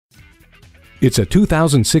It's a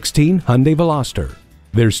 2016 Hyundai Veloster.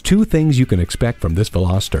 There's two things you can expect from this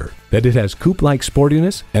Veloster: that it has coupe-like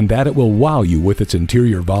sportiness and that it will wow you with its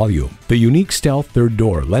interior volume. The unique stealth third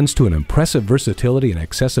door lends to an impressive versatility and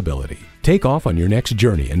accessibility. Take off on your next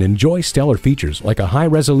journey and enjoy stellar features like a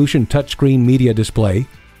high-resolution touchscreen media display,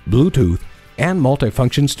 Bluetooth, and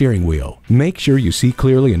multifunction steering wheel. Make sure you see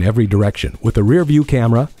clearly in every direction with a rear-view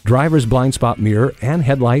camera, driver's blind spot mirror, and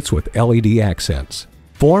headlights with LED accents.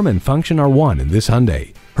 Form and function are one in this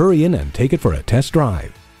Hyundai. Hurry in and take it for a test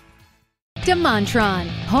drive. DeMontron,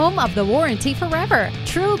 home of the warranty forever.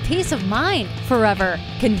 True peace of mind forever.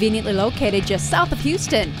 Conveniently located just south of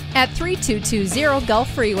Houston at 3220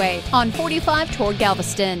 Gulf Freeway on 45 toward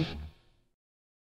Galveston.